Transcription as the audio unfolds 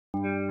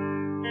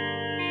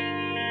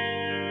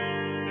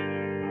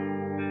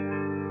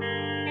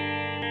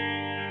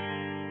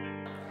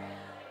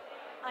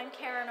I'm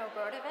Karen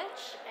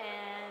Obrodovich,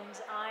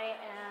 and I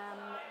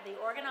am the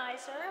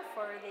organizer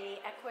for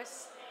the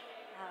EQUUS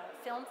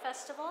Film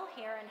Festival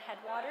here in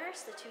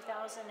Headwaters, the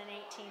 2018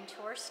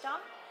 tour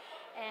stop.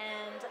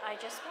 And I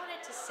just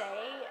wanted to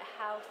say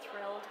how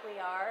thrilled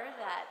we are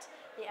that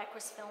the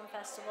EQUUS Film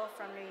Festival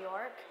from New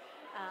York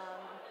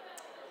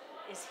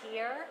is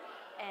here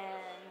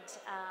and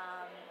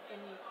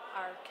in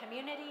our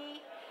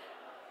community.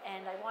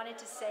 And I wanted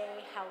to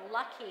say how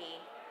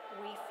lucky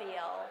we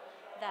feel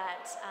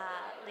that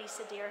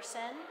Lisa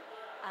Dearson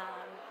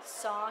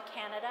saw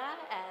Canada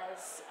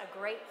as a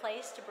great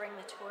place to bring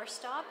the tour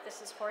stop.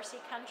 This is horsey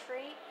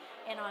country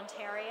in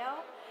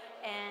Ontario.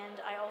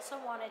 And I also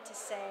wanted to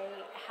say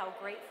how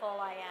grateful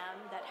I am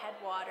that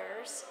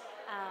Headwaters,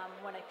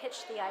 when I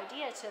pitched the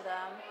idea to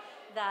them,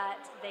 that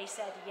they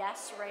said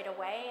yes right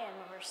away and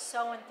were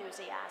so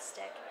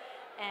enthusiastic.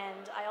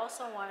 And I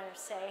also wanted to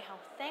say how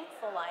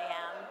thankful I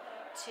am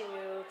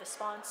to the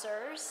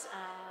sponsors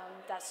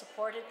that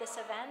supported this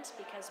event,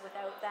 because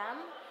without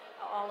them,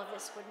 all of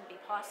this wouldn't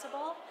be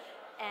possible.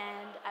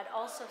 And I'd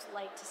also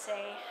like to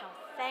say how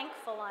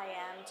thankful I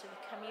am to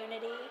the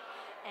community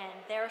and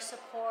their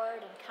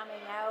support and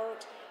coming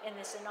out in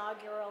this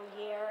inaugural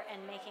year and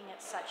making it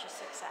such a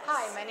success.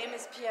 Hi, my name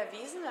is Pia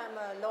Wiesen. I'm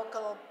a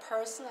local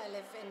person. I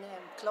live in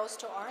close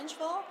to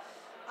Orangeville.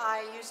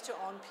 I used to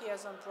own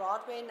Piers on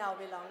Broadway, now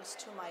belongs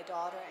to my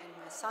daughter and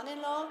my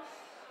son-in-law.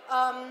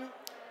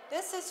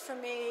 This is for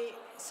me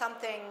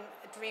something,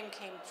 a dream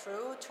came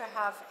true, to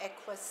have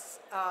EQUUS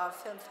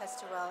Film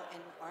Festival in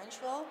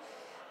Orangeville.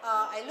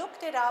 I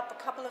looked it up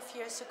a couple of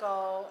years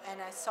ago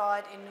and I saw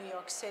it in New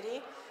York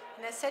City.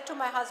 And I said to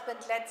my husband,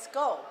 let's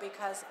go,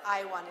 because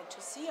I wanted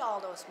to see all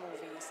those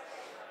movies.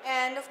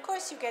 And of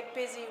course you get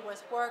busy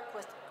with work,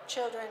 with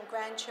children,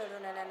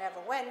 grandchildren, and I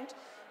never went.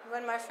 And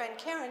when my friend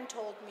Karen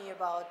told me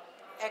about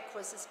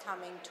EQUUS is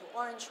coming to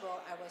Orangeville,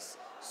 I was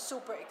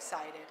super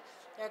excited.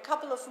 There are a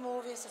couple of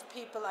movies of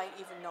people I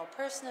even know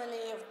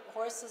personally, of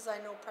horses I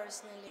know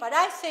personally. But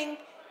I think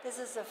this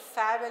is a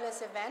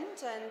fabulous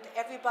event, and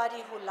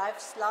everybody who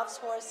loves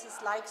horses,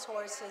 likes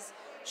horses,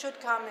 should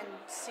come and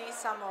see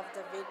some of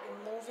the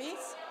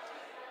movies.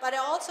 But I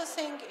also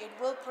think it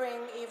will bring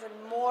even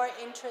more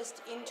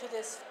interest into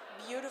this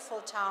beautiful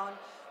town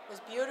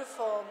with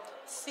beautiful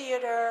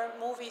theater,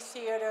 movie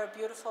theater,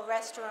 beautiful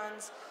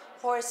restaurants,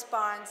 horse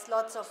barns,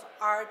 lots of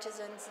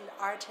artisans and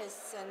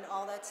artists and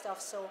all that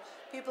stuff. So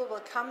people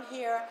will come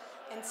here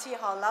and see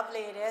how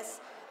lovely it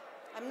is.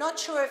 I'm not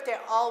sure if they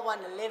all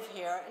want to live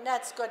here, and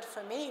that's good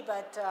for me,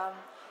 but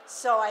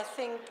so I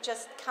think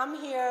just come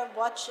here,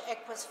 watch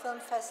EQUUS Film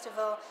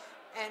Festival,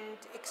 and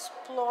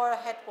explore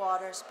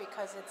Headwaters,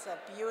 because it's a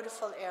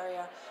beautiful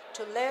area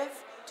to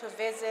live, to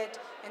visit,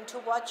 and to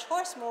watch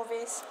horse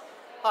movies.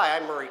 Hi,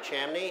 I'm Murray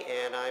Chamney,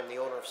 and I'm the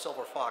owner of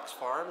Silver Fox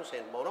Farms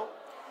in Mono.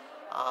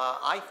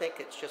 I think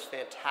it's just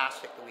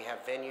fantastic that we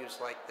have venues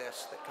like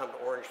this that come to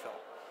Orangeville.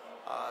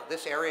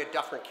 This area,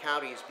 Dufferin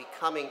County, is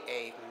becoming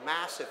a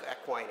massive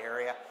equine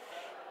area.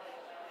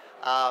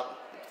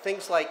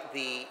 Things like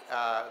the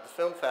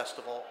film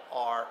festival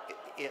are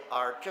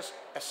just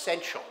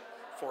essential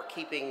for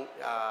keeping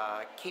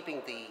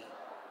the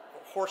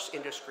horse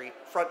industry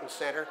front and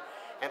center,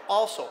 and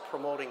also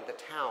promoting the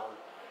town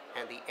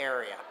and the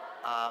area.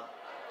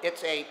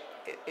 It's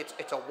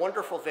a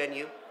wonderful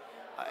venue.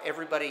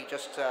 Everybody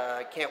just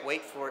can't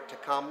wait for it to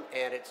come,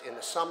 and it's in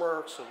the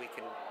summer, so we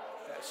can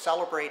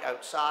celebrate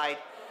outside.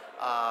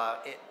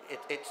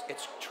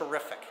 It's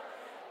terrific.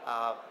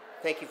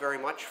 Thank you very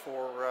much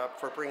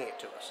for bringing it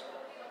to us.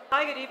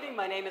 Hi, good evening.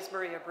 My name is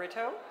Maria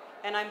Brito,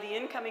 and I'm the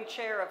incoming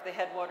chair of the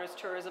Headwaters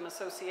Tourism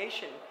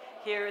Association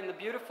here in the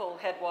beautiful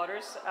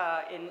Headwaters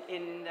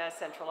in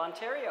central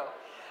Ontario.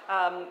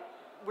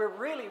 We're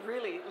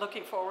really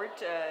looking forward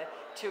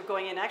to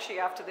going in, actually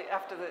after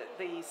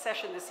the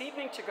session this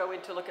evening, to go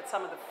in to look at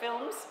some of the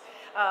films.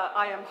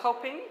 I am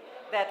hoping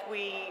that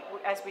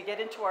as we get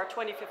into our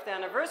 25th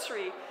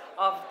anniversary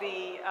of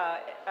the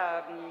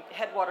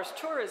Headwaters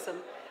Tourism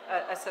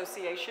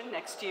Association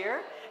next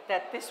year,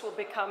 that this will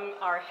become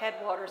our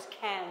Headwaters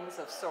Cannes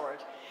of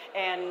sort.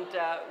 And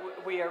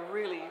we are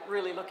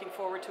really looking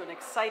forward to an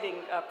exciting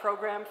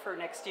program for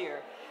next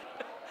year.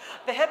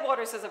 The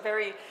Headwaters is a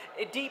very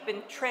deep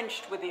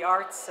entrenched with the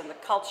arts and the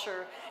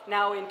culture,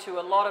 now into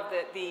a lot of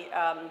the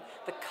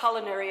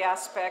culinary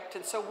aspect,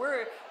 and so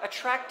we're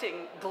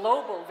attracting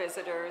global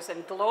visitors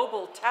and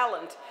global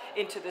talent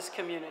into this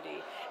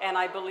community. And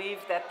I believe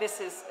that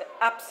this is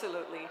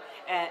absolutely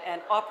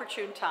an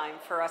opportune time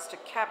for us to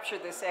capture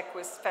this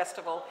EQUUS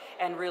festival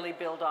and really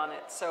build on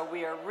it. So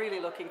we are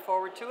really looking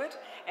forward to it,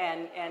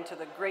 and to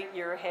the great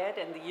year ahead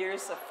and the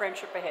years of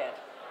friendship ahead.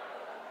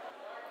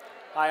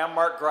 Hi, I'm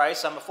Mark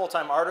Grice. I'm a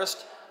full-time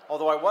artist,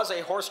 although I was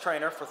a horse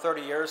trainer for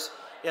 30 years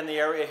in the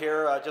area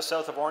here just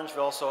south of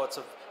Orangeville, so it's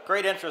of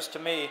great interest to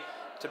me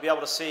to be able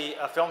to see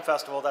a film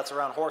festival that's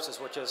around horses,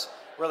 which is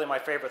really my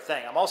favorite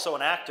thing. I'm also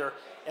an actor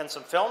in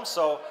some films,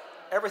 so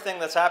everything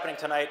that's happening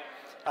tonight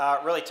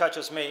really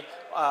touches me.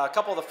 A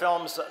couple of the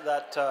films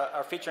that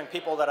are featuring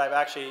people that I've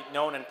actually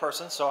known in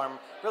person, so I'm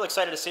really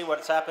excited to see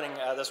what's happening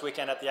this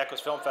weekend at the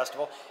EQUUS Film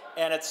Festival.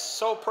 And it's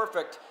so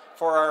perfect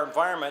for our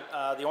environment.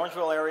 The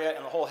Orangeville area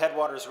and the whole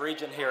Headwaters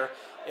region here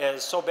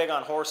is so big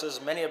on horses.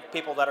 Many of the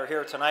people that are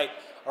here tonight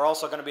are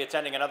also going to be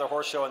attending another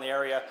horse show in the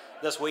area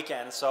this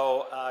weekend.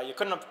 So you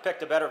couldn't have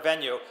picked a better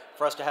venue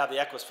for us to have the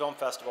EQUUS Film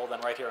Festival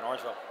than right here in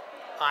Orangeville.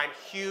 I'm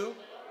Hugh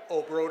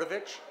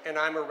Obrodovich, and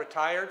I'm a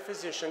retired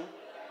physician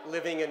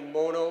living in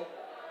Mono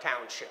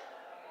Township.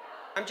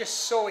 I'm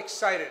just so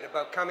excited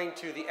about coming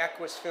to the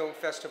EQUUS Film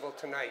Festival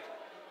tonight.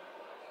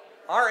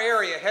 Our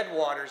area,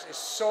 Headwaters, is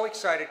so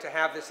excited to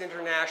have this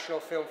international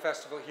film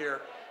festival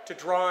here to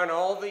draw in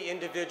all the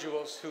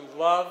individuals who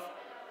love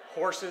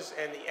horses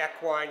and the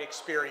equine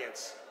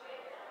experience.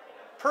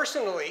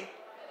 Personally,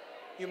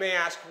 you may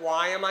ask,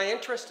 why am I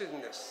interested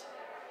in this?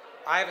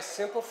 I have a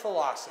simple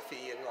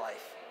philosophy in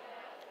life.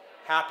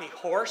 Happy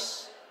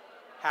horse,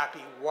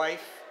 happy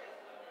wife,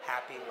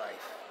 happy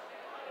life.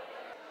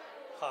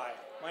 Hi,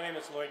 my name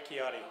is Lloyd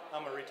Chiatti.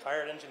 I'm a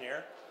retired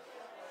engineer.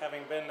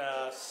 Having been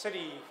a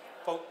city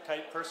folk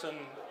type person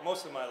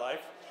most of my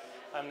life,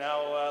 I'm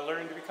now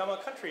learning to become a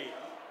country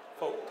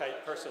folk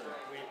type person.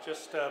 We've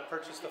just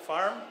purchased a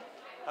farm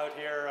out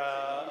here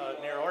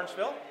near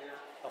Orangeville,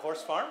 a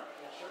horse farm.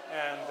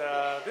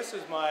 And this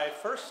is my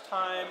first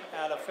time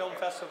at a film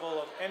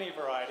festival of any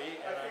variety,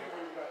 and I'm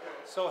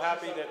so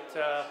happy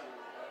that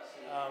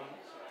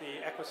the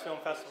EQUUS Film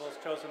Festival has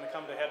chosen to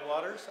come to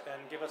Headwaters and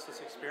give us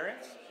this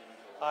experience.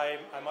 I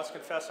must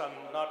confess I'm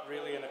not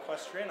really an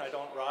equestrian, I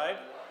don't ride,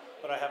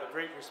 but I have a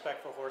great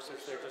respect for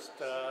horses. They're just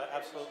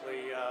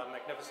absolutely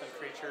magnificent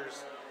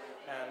creatures,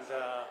 and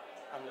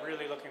I'm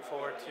really looking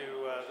forward to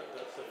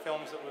the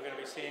films that we're going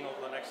to be seeing over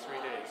the next 3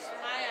 days.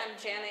 Hi, I'm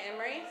Jana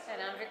Emery.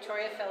 And I'm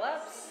Victoria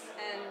Phillips.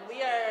 And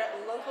we are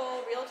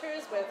local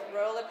realtors with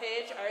Rosa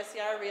Page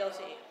RCR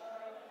Realty.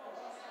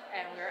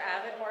 And we're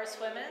avid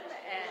horsewomen,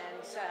 and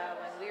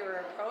when we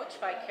were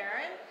approached by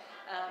Karen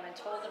and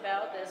told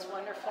about this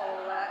wonderful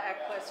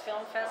EQUUS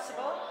Film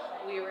Festival,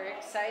 we were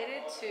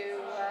excited to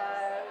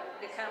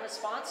become a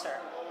sponsor.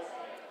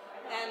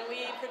 And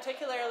we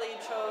particularly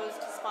chose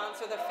to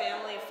sponsor the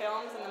family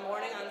films in the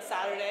morning on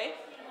Saturday.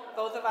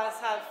 Both of us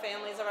have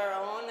families of our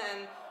own,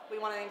 and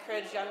we want to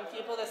encourage young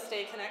people to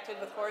stay connected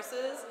with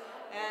horses,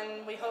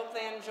 and we hope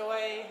they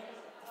enjoy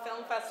the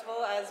film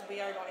festival as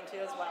we are going to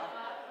as well.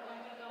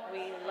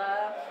 We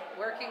love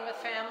working with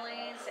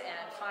families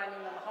and finding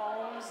them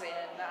homes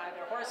in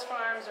either horse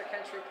farms or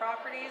country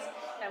properties,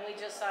 and we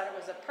just thought it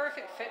was a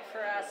perfect fit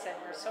for us, and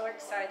we're so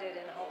excited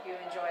and hope you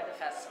enjoy the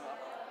festival.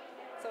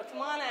 So come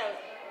on out.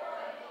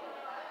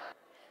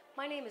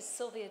 My name is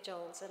Sylvia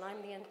Jones, and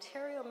I'm the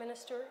Ontario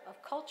Minister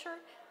of Culture,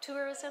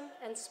 Tourism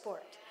and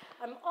Sport.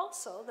 I'm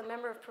also the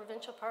member of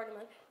Provincial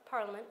Parliament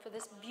for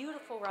this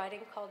beautiful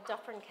riding called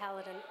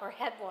Dufferin-Caledon, or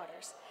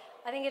Headwaters.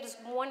 I think it is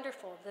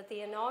wonderful that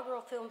the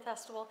inaugural film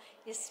festival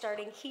is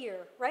starting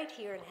here, right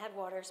here in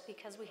Headwaters,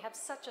 because we have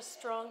such a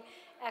strong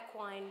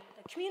equine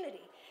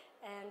community.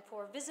 And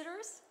for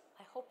visitors,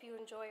 I hope you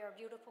enjoy our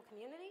beautiful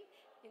community.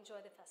 Enjoy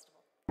the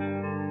festival.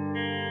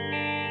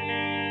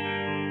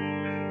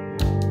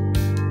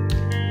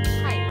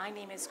 Hi, my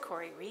name is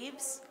Corey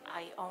Reeves.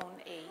 I own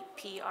a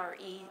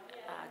PRE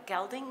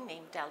gelding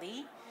named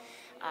Dali.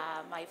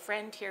 My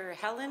friend here,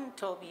 Helen,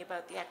 told me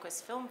about the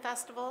EQUUS Film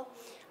Festival.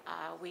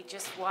 We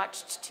just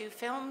watched 2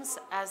 films.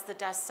 As the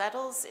Dust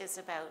Settles is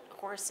about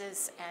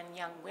horses and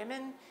young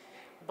women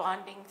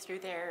bonding through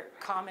their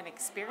common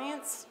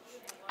experience.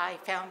 I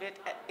found it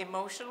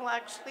emotional,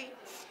 actually,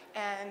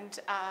 and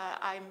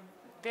I'm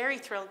very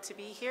thrilled to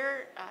be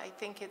here. I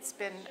think it's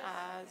been,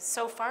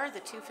 so far, the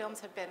 2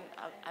 films have been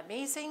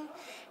amazing,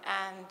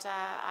 and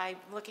I'm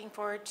looking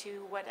forward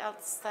to what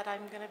else that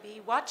I'm going to be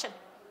watching.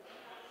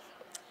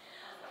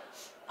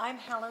 I'm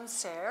Helen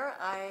Sayre.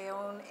 I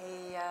own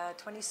a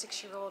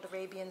 26-year-old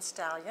Arabian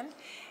stallion,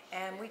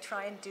 and we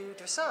try and do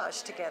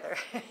dressage together.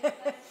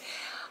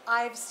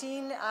 I've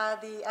seen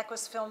the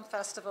EQUUS Film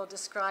Festival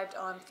described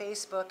on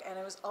Facebook, and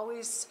I was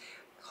always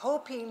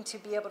hoping to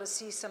be able to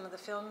see some of the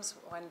films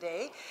one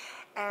day.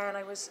 And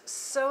I was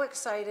so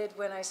excited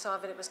when I saw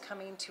that it was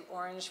coming to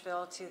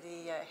Orangeville, to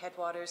the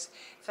Headwaters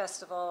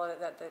Festival,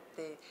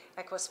 the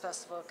EQUUS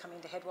Festival coming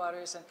to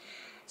Headwaters. And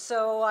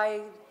so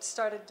I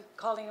started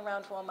calling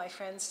around to all my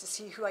friends to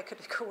see who I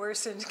could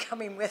coerce into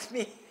coming with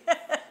me.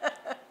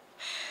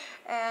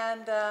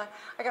 And I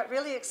got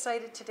really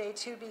excited today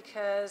too,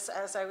 because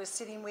as I was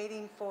sitting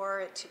waiting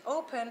for it to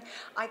open,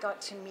 I got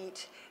to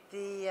meet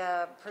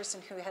the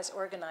person who has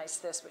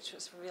organized this, which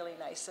was really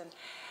nice. And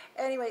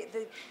anyway,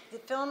 the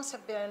films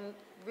have been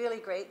really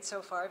great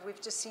so far.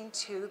 We've just seen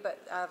 2, but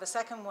the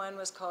second one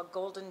was called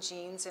Golden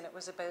Genes, and it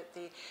was about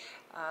the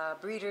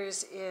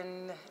breeders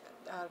in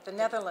the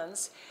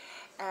Netherlands,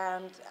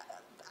 and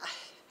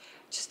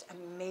just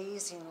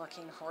amazing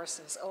looking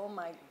horses. Oh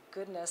my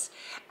goodness.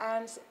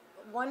 And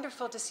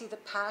wonderful to see the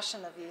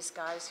passion of these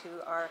guys who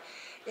are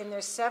in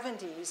their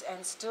 70s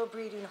and still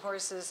breeding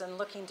horses and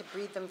looking to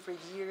breed them for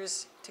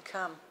years to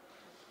come.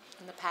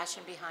 and the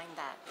passion behind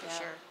that, for Yeah.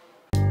 sure.